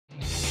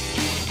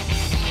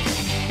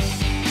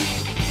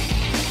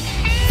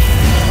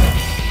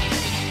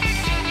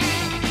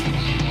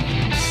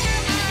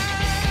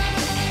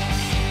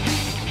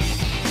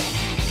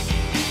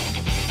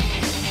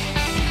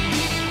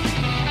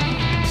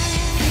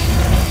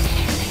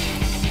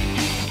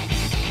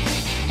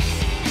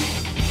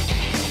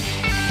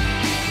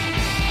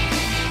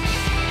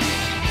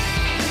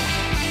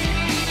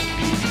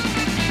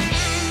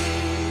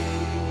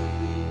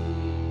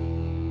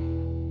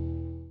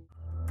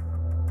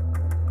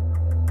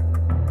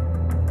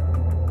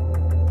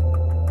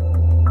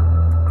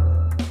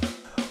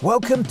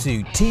Welcome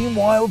to Team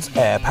Wild's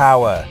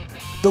Airpower,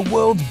 the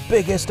world's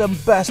biggest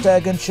and best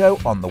airgun show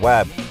on the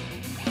web.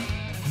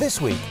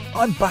 This week,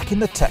 I'm back in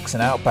the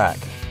Texan outback,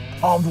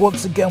 armed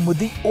once again with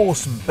the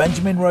awesome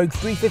Benjamin Rogue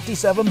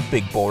 357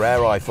 big bore air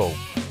rifle.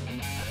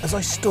 As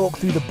I stalk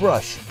through the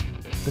brush,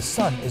 the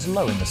sun is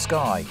low in the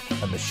sky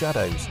and the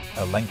shadows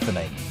are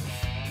lengthening.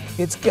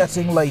 It's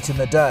getting late in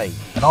the day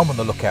and I'm on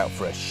the lookout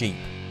for a sheep.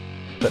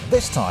 But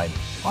this time,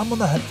 I'm on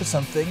the hunt for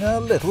something a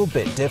little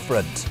bit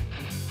different.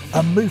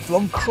 A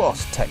Mouflon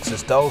cross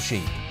Texas Dull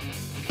sheep.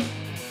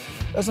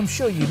 As I'm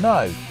sure you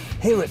know,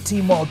 here at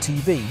Team Wild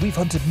TV we've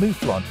hunted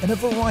Mouflon in a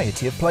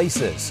variety of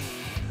places.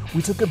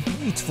 We took a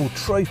beautiful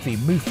trophy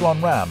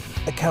Mouflon ram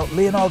at Count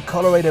Leonard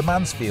Colorado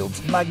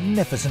Mansfield's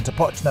magnificent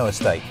Opochno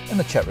estate in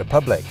the Czech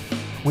Republic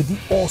with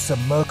the awesome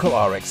Merkel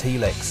RX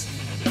Helix.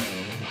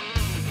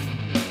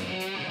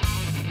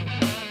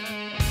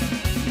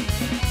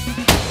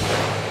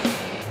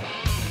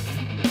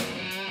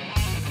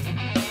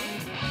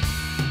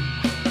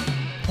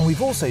 And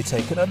we've also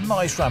taken a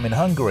nice ram in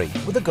Hungary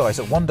with the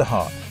guys at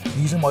Wonderheart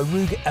using my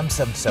Ruger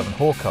M77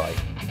 Hawkeye.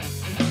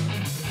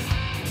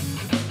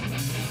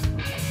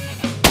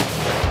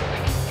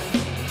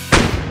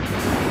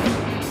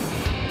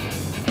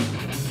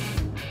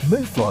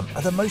 Mouflon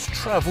are the most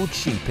travelled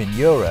sheep in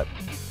Europe,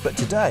 but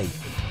today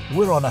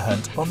we're on a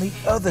hunt on the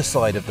other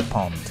side of the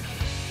pond.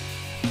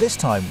 This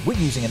time we're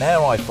using an air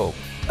rifle,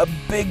 a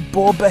big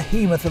bore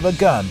behemoth of a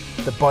gun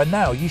that by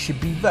now you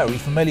should be very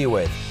familiar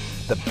with.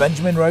 The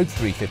Benjamin Rogue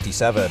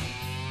 357.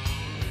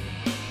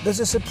 There's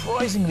a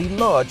surprisingly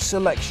large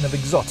selection of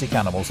exotic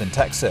animals in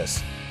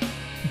Texas.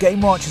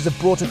 Game ranchers have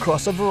brought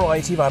across a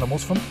variety of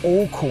animals from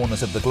all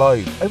corners of the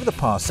globe over the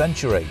past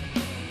century,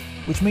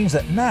 which means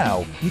that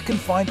now you can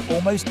find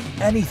almost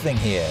anything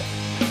here.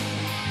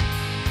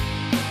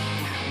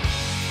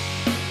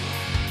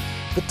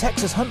 The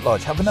Texas Hunt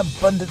Lodge have an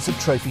abundance of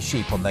trophy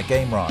sheep on their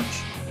game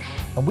ranch,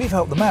 and we've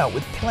helped them out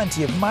with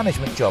plenty of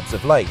management jobs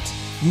of late,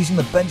 using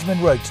the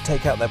Benjamin Rogue to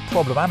take out their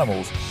problem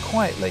animals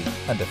quietly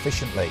and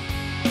efficiently.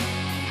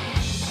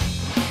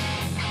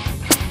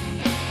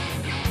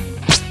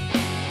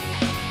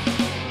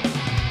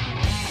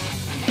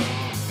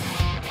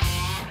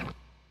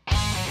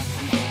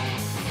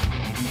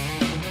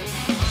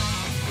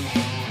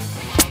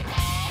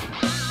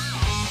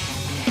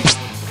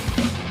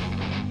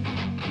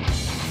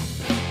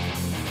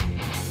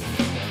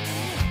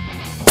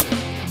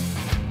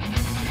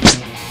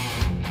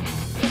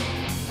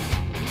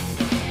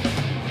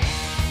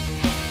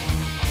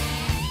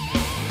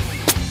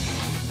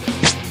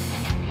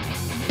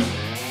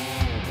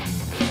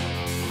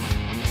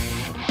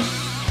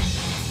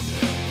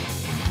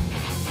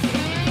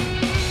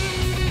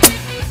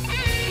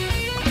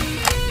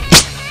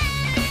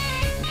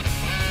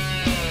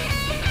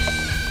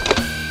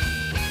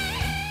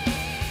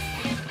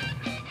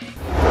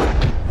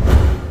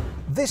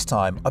 This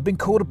time I've been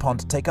called upon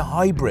to take a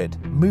hybrid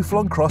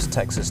Mouflon cross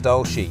Texas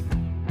Dull sheep.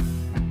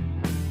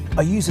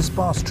 I use the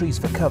sparse trees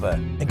for cover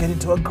and get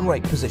into a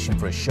great position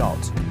for a shot.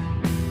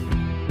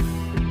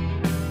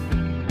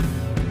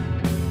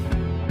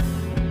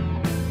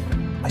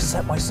 I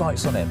set my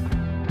sights on him.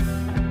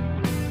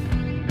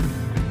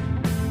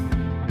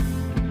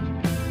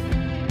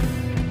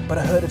 But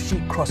a herd of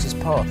sheep crossed his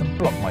path and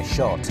blocked my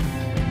shot.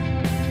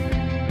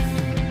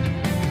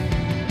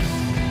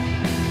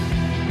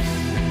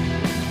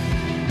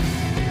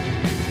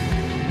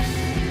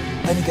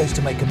 Then he goes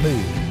to make a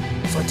move,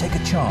 so I take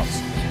a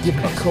chance, give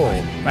him a call,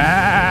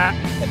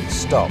 and he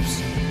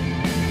stops.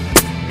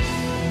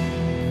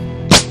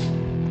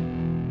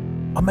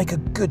 I make a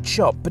good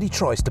shot, but he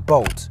tries to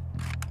bolt.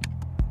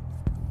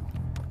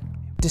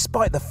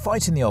 Despite the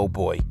fight in the old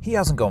boy, he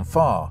hasn't gone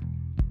far.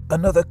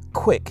 Another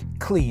quick,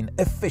 clean,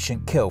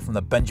 efficient kill from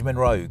the Benjamin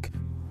Rogue.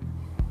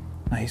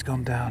 Now he's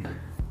gone down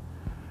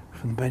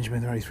from the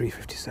Benjamin Rogue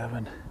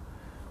 357,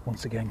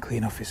 once again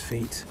clean off his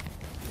feet,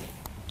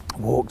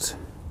 walked.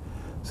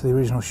 So the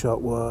original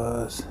shot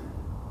was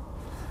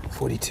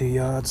 42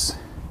 yards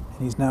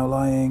and he's now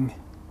lying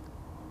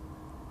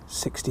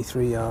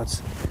 63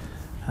 yards.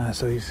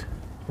 So he's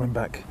run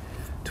back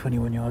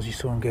 21 yards. You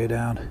saw him go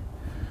down,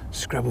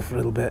 scrabble for a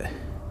little bit,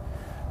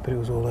 but it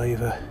was all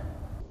over.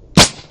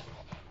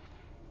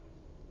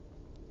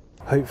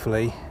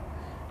 Hopefully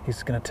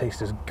he's going to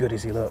taste as good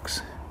as he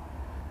looks.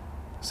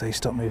 So he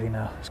stopped moving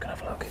now. Let's go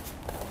have a look.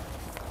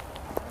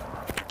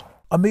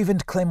 I'm moving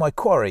to claim my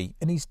quarry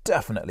and he's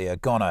definitely a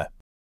goner.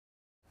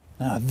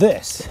 Now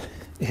this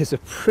is a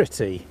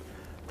pretty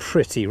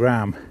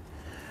ram.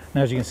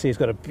 Now as you can see, he's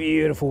got a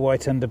beautiful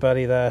white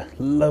underbelly there,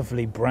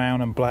 lovely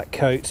brown and black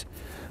coat,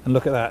 and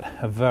look at that,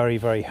 a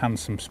very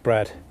handsome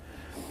spread.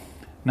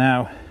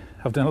 Now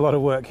I've done a lot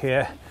of work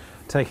here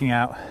taking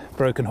out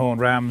broken horn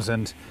rams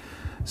and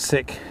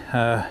sick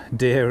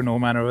deer and all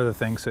manner of other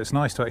things, so it's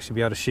nice to actually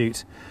be able to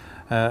shoot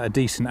a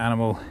decent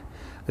animal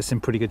that's in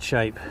pretty good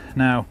shape.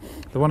 Now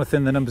they want to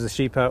thin the numbers of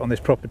sheep out on this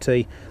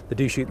property. They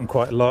do shoot them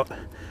quite a lot,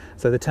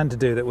 so they tend to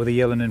do that with a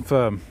yearling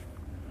infirm.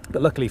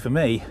 But luckily for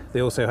me,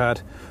 they also had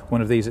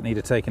one of these that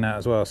needed taken out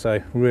as well,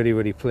 so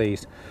really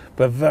pleased.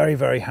 But very,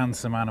 very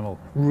handsome animal,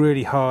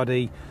 really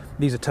hardy.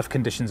 These are tough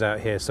conditions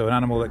out here, so an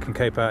animal that can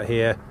cope out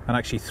here and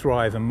actually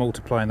thrive and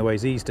multiply in the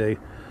ways these do,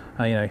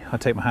 you know, I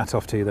take my hat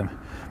off to them.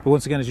 But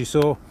once again, as you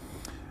saw,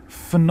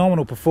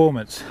 phenomenal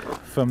performance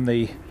from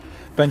the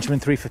Benjamin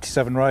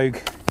 357 Rogue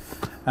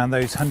and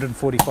those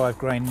 145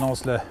 grain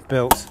Nosler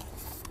built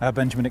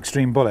Benjamin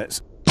Extreme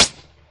bullets.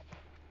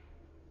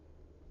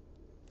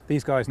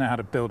 These guys know how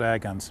to build air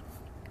guns.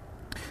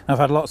 I've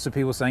had lots of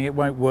people saying it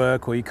won't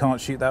work, or you can't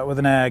shoot that with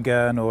an air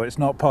gun, or it's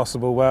not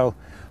possible. Well,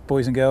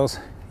 boys and girls,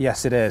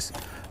 yes it is.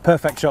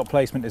 Perfect shot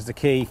placement is the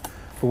key,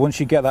 but once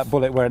you get that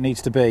bullet where it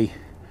needs to be,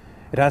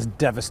 it has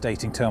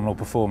devastating terminal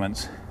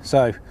performance.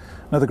 So,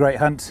 another great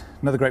hunt,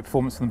 another great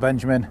performance from the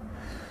Benjamin,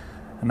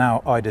 and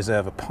now I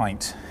deserve a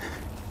pint.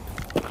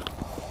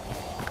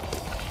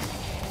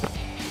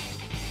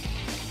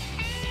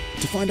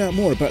 To find out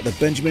more about the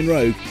Benjamin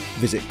Rogue,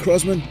 visit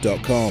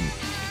crosman.com.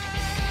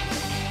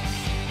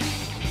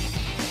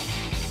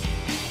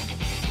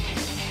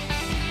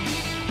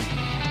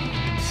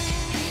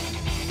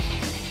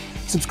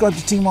 Subscribe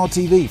to Team Wild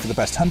TV for the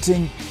best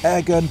hunting,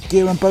 airgun,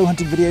 gear and bow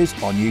hunting videos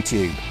on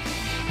YouTube.